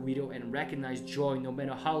as the widow and recognize joy no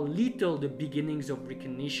matter how little the beginnings of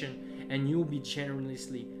recognition, and you'll be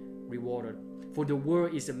generously rewarded. For the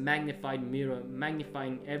world is a magnified mirror,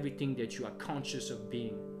 magnifying everything that you are conscious of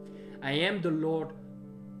being. I am the Lord,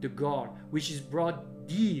 the God, which has brought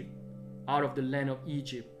thee out of the land of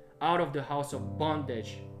Egypt, out of the house of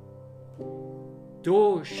bondage.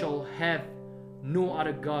 Thou shalt have no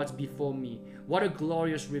other gods before me. What a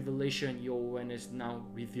glorious revelation your awareness now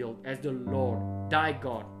revealed as the Lord, thy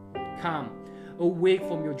God. Come, awake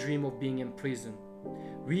from your dream of being imprisoned.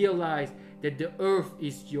 Realize that the earth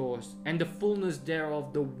is yours, and the fullness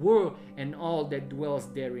thereof, the world and all that dwells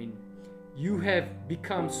therein. You have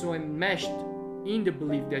become so enmeshed in the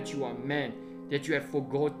belief that you are man, that you have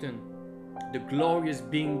forgotten the glorious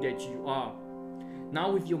being that you are.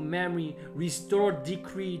 Now with your memory, restore,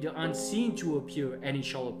 decree the unseen to appear, and it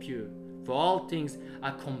shall appear. For all things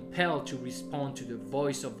are compelled to respond to the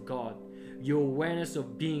voice of God. Your awareness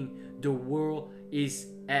of being the world is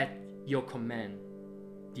at your command.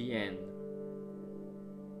 The end.